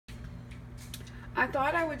I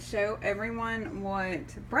thought I would show everyone what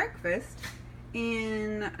breakfast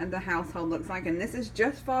in the household looks like, and this is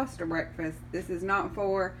just foster breakfast. This is not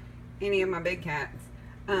for any of my big cats.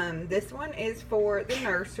 This one is for the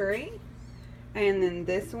nursery, and then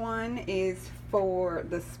this one is for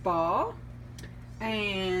the spa,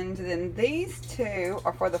 and then these two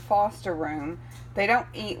are for the foster room. They don't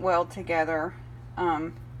eat well together.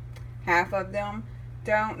 Half of them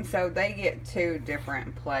don't, so they get 2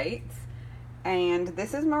 different plates. And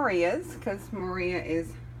this is Maria's, because Maria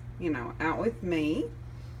is, you know, out with me.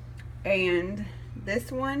 And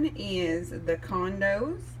this one is the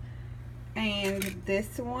condos. And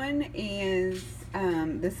this one is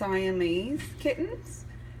the Siamese kittens,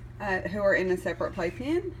 who are in a separate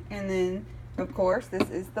playpen. And then, of course, this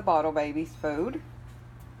is the bottle baby's food.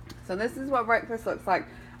 So this is what breakfast looks like.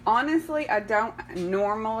 Honestly, I don't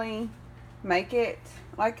normally make it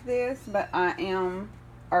like this, but I am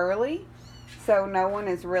early, so no one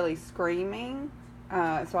is really screaming.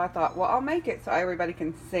 So I thought, well, I'll make it so everybody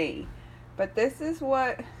can see. But this is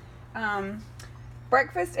what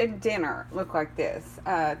breakfast and dinner look like this.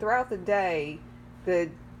 Throughout the day, the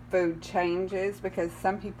food changes because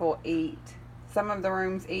some people eat. Some of the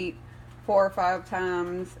rooms eat 4 or 5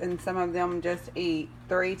 times, and some of them just eat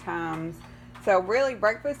 3 times. So really,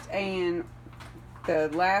 breakfast and the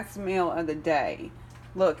last meal of the day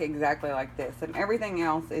look exactly like this, and everything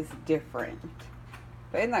else is different.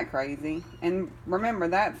 But isn't that crazy? And remember,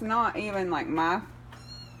 that's not even like my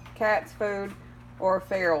cat's food or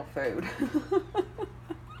feral food.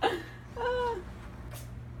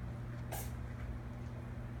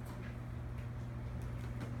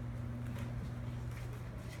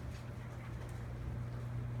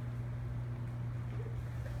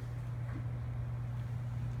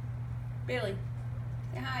 Billy,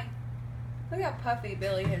 say hi. Look how puffy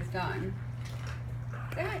Billy has gotten.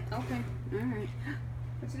 Say hi. Okay. Alright.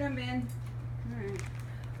 What you doing, Ben? Alright.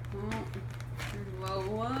 Oh, there's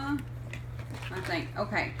Lola. I think.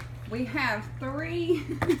 Okay. We have 3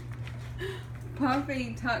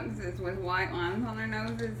 puffy tuxes with white lines on their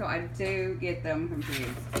noses, so I do get them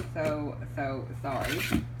confused. So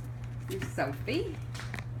sorry. There's Sophie.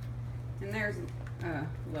 And there's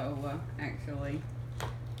Lola, actually.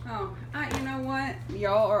 Oh, you know what?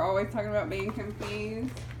 Y'all are always talking about being confused.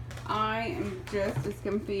 I am just as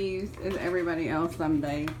confused as everybody else some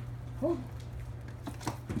days. Oh.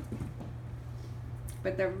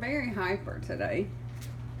 But they're very hyper today.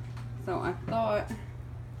 So I thought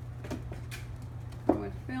I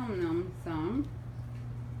would film them some.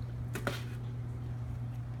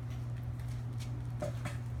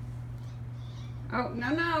 Oh,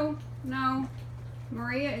 no.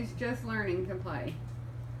 Maria is just learning to play.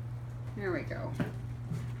 There we go.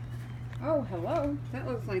 Oh, hello. That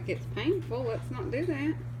looks like it's painful. Let's not do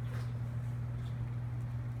that.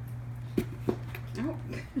 Oh.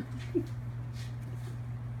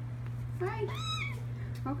 Hi.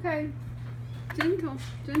 Okay. Gentle.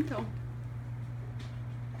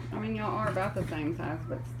 I mean, y'all are about the same size,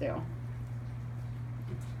 but still.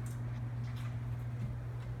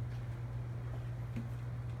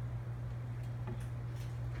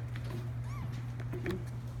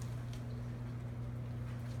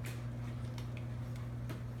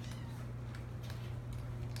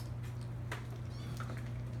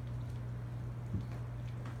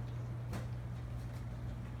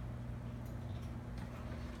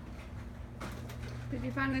 Did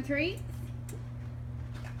you find the treats?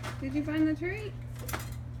 Did you find the treats?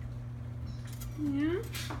 Yeah?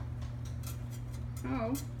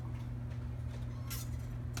 Oh.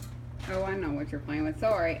 Oh, I know what you're playing with.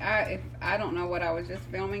 Sorry, I don't know what I was just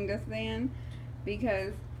filming just then,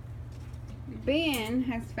 because Ben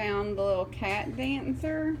has found the little cat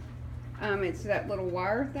dancer. It's that little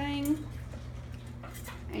wire thing.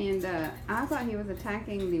 And I thought he was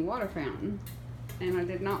attacking the water fountain. And I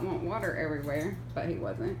did not want water everywhere, but he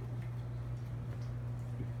wasn't.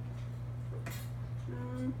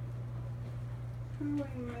 What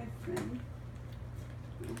are we missing?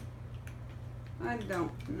 I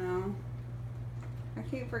don't know. I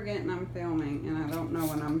keep forgetting I'm filming, and I don't know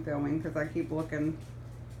when I'm filming because I keep looking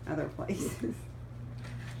other places.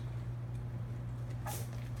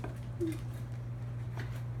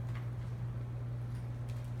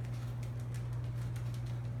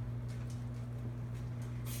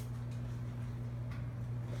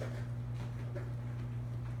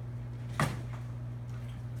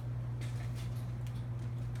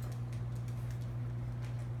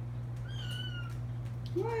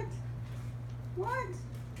 What?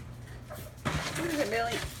 What is it,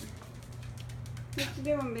 Billy? What you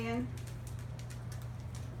doing, Ben?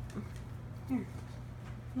 Here.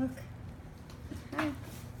 Look.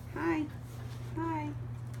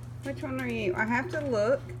 Which one are you? I have to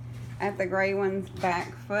look at the gray one's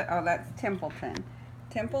back foot. Oh, that's Templeton.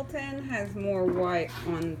 Templeton has more white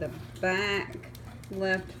on the back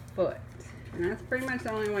left foot. And that's pretty much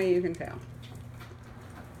the only way you can tell.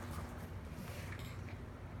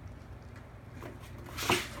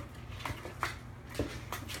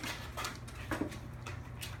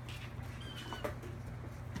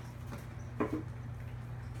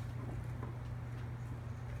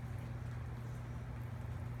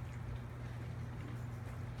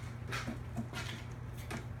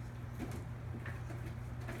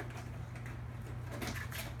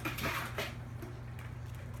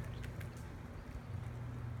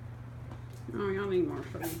 Oh, y'all need more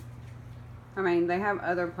food. I mean, they have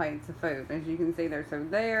other plates of food. As you can see, there's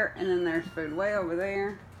food there, and then there's food way over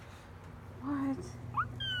there. What?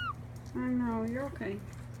 I know, you're okay.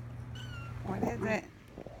 What is it?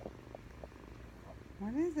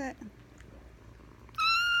 What is it?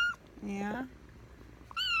 Yeah?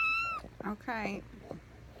 Okay.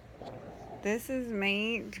 This is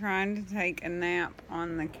me trying to take a nap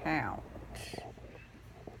on the couch.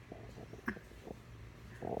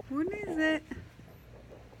 What is it?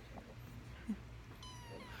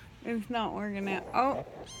 It's not working out. Oh!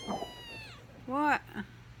 What?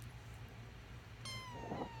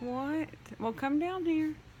 What? Well, come down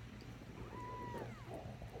here.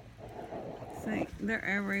 See, they're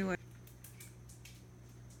everywhere.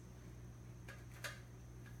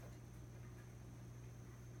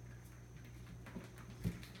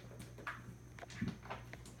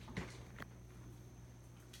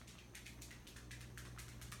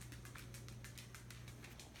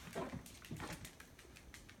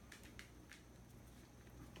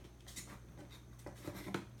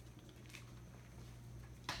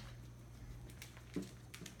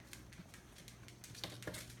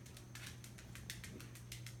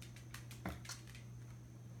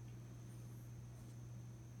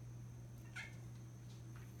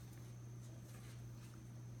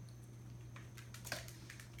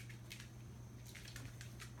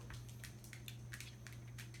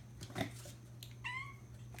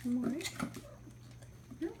 What?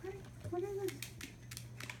 You okay? What is it?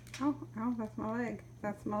 Oh, that's my leg.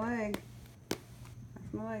 That's my leg.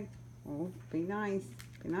 That's my leg. Oh, be nice.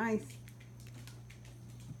 Be nice.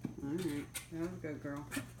 Alright, that was a good girl.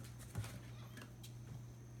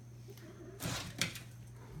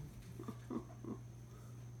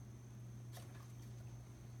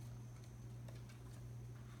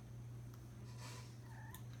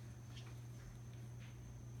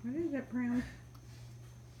 What is it, Prim?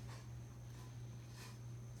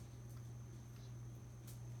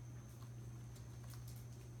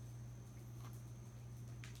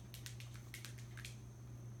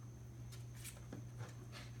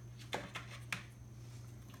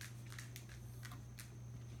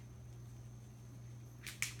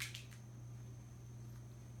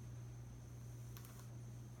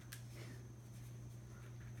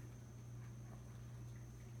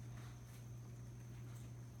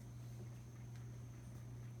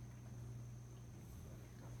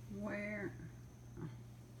 Where?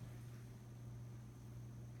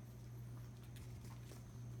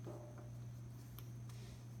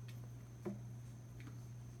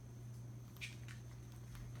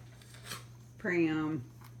 Prim,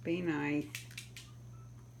 be nice.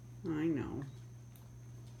 I know.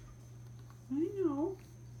 I know.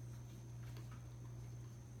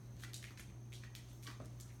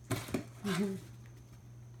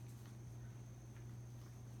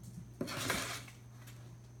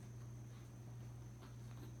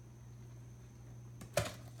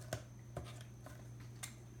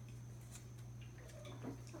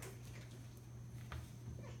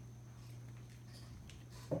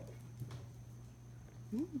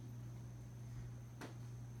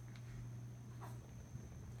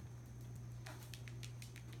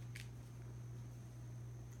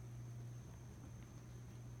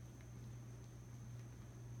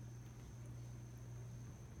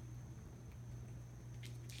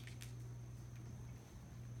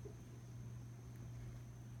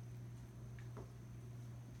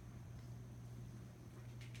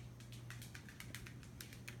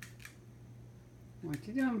 What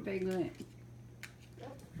you doing, Piglet?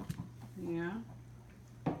 Yeah?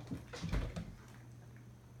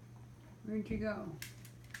 Where'd you go?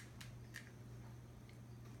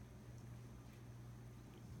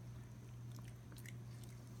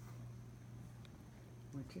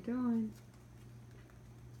 What you doing?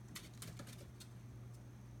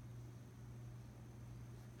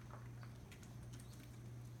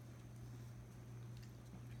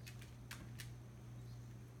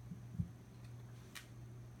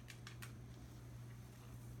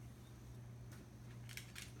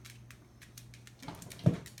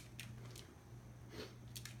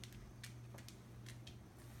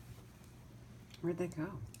 Where'd they go?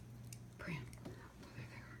 Prim. Oh, there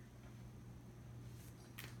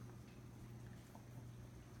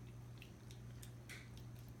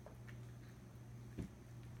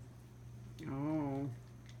they are. Oh.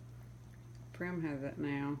 Prim has it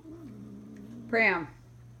now. Prim.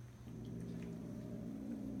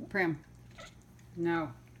 Prim.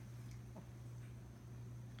 No.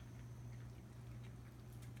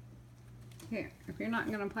 Here, if you're not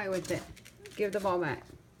going to play with it, give the ball back.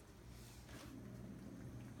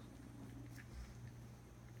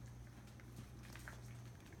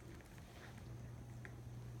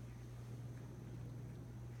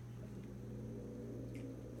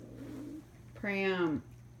 Prim.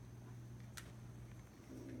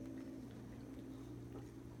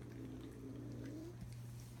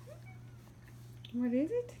 What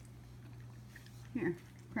is it? Here,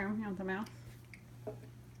 Prim, here's the mouse.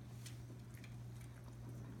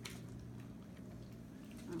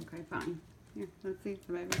 Okay, fine. Here, let's see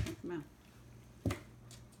the baby. Here's the mouse.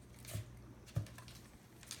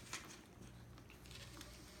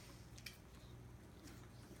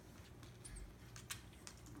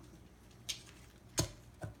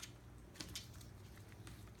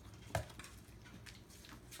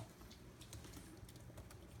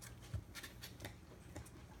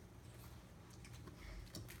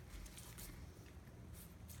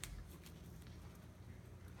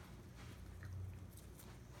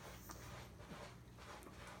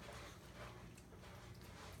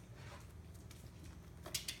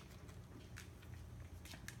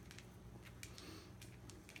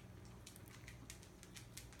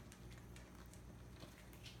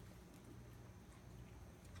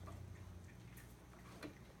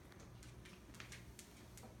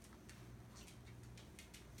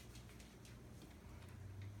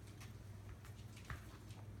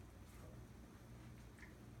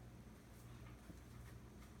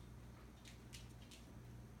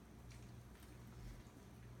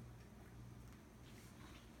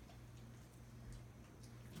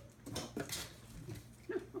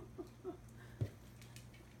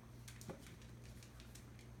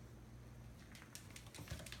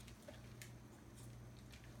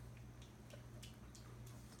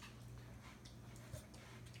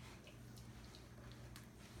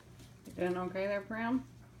 Doing okay there, Prim?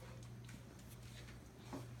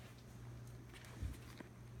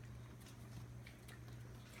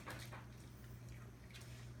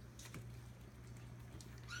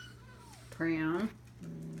 Prim.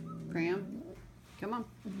 Prim. Come on.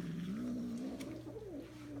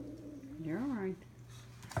 You're all right.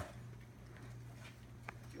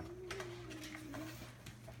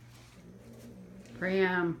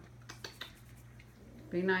 Prim.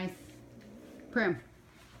 Be nice. Prim.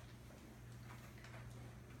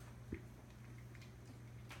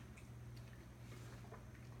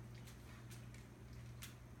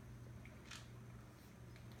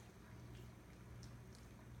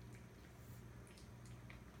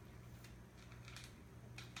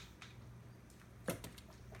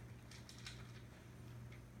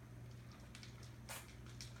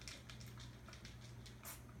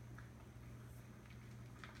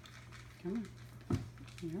 Come on.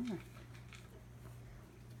 You're all right.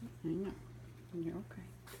 I know. You're okay.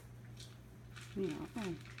 You're all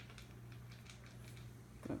right.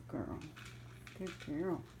 Good girl. Good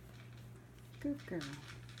girl. Good girl.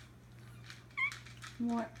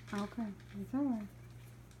 What? Okay. It's all right.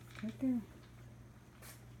 Good girl.